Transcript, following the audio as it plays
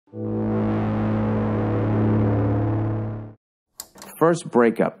First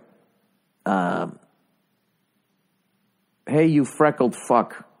breakup. Hey, you freckled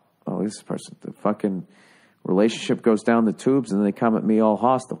fuck. Oh, this person. The fucking relationship goes down the tubes and then they come at me all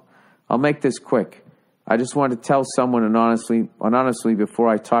hostile. I'll make this quick. I just want to tell someone and honestly before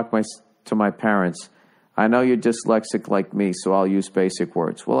I talk to my parents, I know you're dyslexic like me, so I'll use basic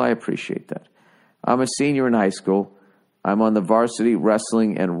words. Well, I appreciate that. I'm a senior in high school. I'm on the varsity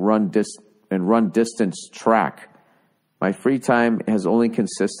wrestling and run distance track. My free time has only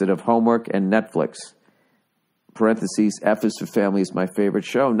consisted of homework and Netflix. Parentheses, F is for Family is my favorite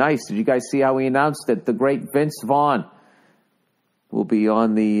show. Nice. Did you guys see how we announced it? The great Vince Vaughn will be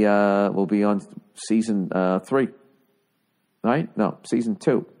on season 3. Right? No, season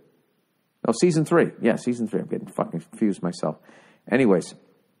 2. No, season 3. Yeah, season 3. I'm getting fucking confused myself. Anyways,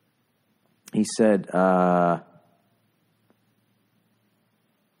 he said, what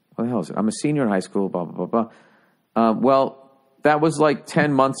the hell is it? I'm a senior in high school, blah, blah, blah, blah. Well, that was like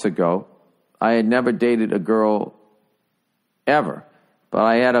 10 months ago. I had never dated a girl ever, but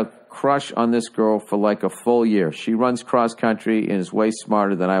I had a crush on this girl for like a full year. She runs cross country and is way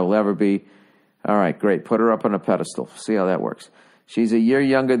smarter than I will ever be. All right, great. Put her up on a pedestal. See how that works. She's a year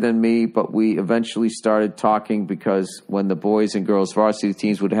younger than me, but we eventually started talking because when the boys and girls varsity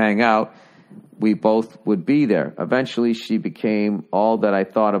teams would hang out, we both would be there. Eventually, she became all that I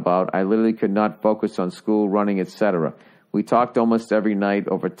thought about. I literally could not focus on school, running, etc. We talked almost every night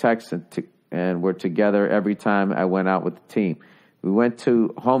over text and were together every time I went out with the team. We went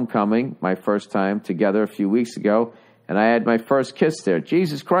to homecoming, my first time, together a few weeks ago, and I had my first kiss there.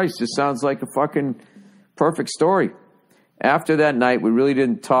 Jesus Christ, this sounds like a fucking perfect story. After that night, we really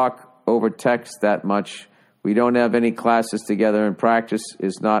didn't talk over text that much. We don't have any classes together, and practice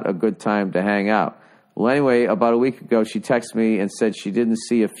is not a good time to hang out. Well, anyway, about a week ago, she texted me and said she didn't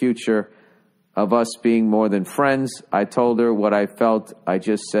see a future of us being more than friends. I told her what I felt. I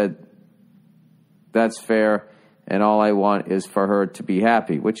just said, that's fair, and all I want is for her to be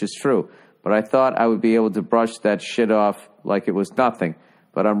happy, which is true. But I thought I would be able to brush that shit off like it was nothing.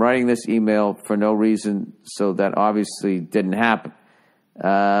 But I'm writing this email for no reason, so that obviously didn't happen.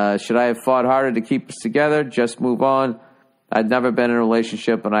 Should I have fought harder to keep us together? Just move on. I'd never been in a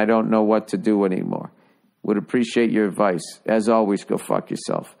relationship, and I don't know what to do anymore. Would appreciate your advice. As always, go fuck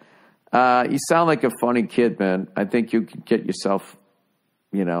yourself. You sound like a funny kid, man. I think you can get yourself,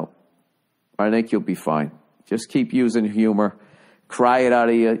 I think you'll be fine. Just keep using humor. Cry it out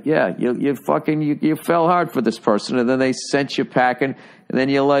of you. Yeah, you fell hard for this person, and then they sent you packing, and then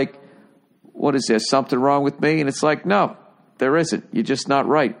you're like, what is there, something wrong with me? And it's like, no, there isn't. You're just not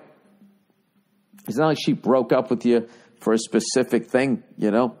right. It's not like she broke up with you for a specific thing,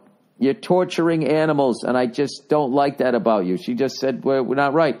 You're torturing animals, and I just don't like that about you. She just said, we're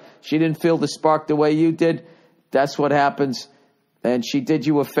not right. She didn't feel the spark the way you did. That's what happens, and she did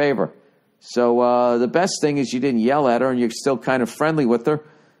you a favor. So the best thing is you didn't yell at her and you're still kind of friendly with her.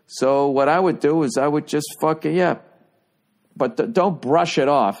 So what I would do is I would just fucking, yeah. But don't brush it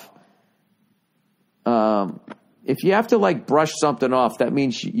off. If you have to brush something off, that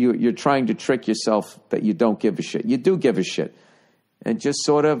means you're trying to trick yourself that you don't give a shit. You do give a shit. And just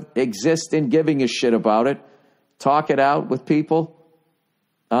sort of exist in giving a shit about it. Talk it out with people.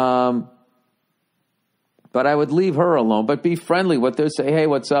 But I would leave her alone, but be friendly with her. Say, hey,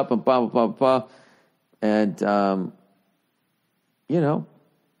 what's up? And blah, blah, blah, blah. And, and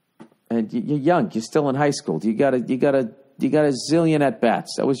you're young. You're still in high school. You got a zillion at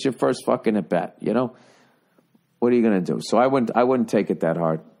bats. That was your first fucking at bat, What are you going to do? So I wouldn't take it that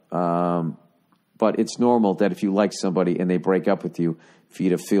hard. But it's normal that if you like somebody and they break up with you, for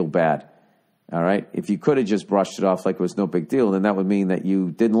you to feel bad. All right? If you could have just brushed it off like it was no big deal, then that would mean that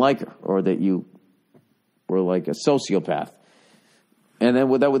you didn't like her or that you were like a sociopath. And then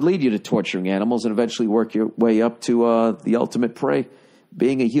that would lead you to torturing animals and eventually work your way up to the ultimate prey,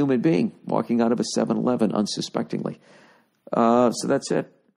 being a human being, walking out of a 7-Eleven unsuspectingly. So that's it.